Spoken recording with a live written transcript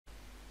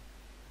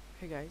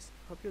Hey guys,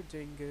 hope you're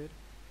doing good.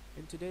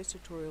 In today's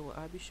tutorial,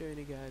 I'll be showing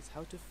you guys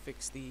how to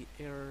fix the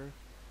error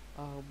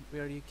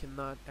where you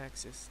cannot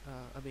access,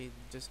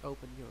 just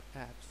open your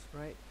apps,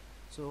 right?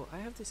 So I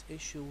have this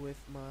issue with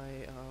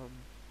my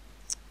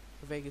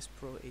Vegas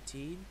Pro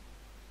 18.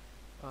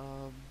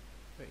 Um,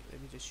 Wait,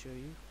 let me just show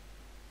you.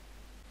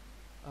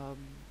 Um,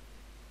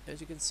 as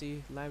you can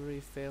see, library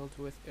failed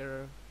with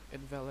error,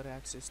 invalid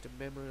access to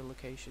memory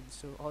location.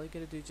 So all you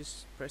gotta do is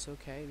just press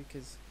OK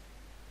because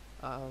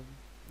um,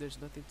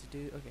 there's nothing to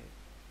do. Okay.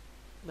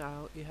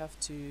 Now you have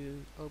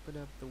to open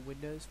up the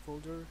Windows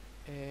folder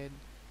and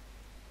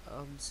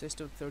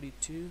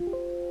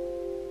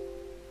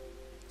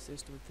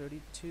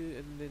System32,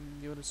 and then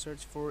you want to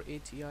search for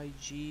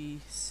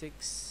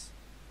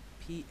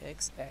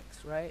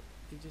ATIG6PXX, right?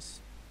 You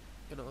just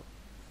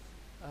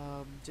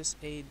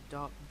A.BAK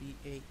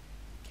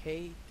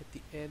at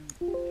the end,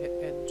 hit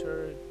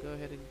enter, go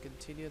ahead and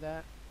continue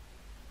that,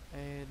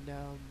 and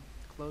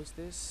close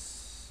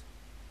this,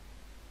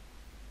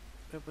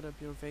 open up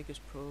your Vegas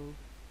Pro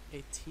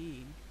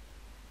 18,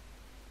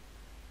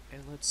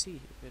 and let's see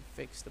if it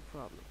fixed the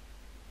problem.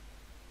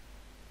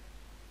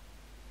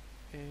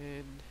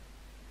 And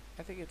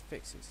I think it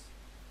fixes,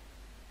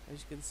 as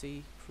you can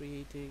see,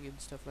 creating and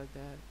stuff like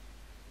that.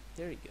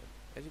 There you go.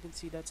 As you can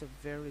see, that's a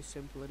very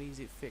simple and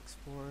easy fix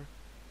for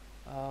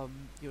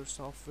your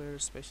software,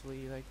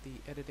 especially like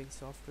the editing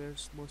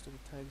softwares. Most of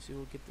the times you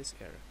will get this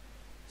error.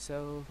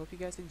 So hope you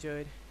guys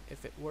enjoyed.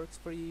 If it works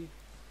for you,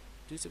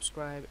 do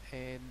subscribe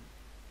and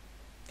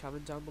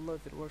comment down below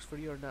if it works for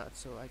you or not,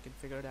 so I can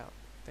figure it out.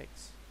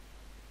 Thanks.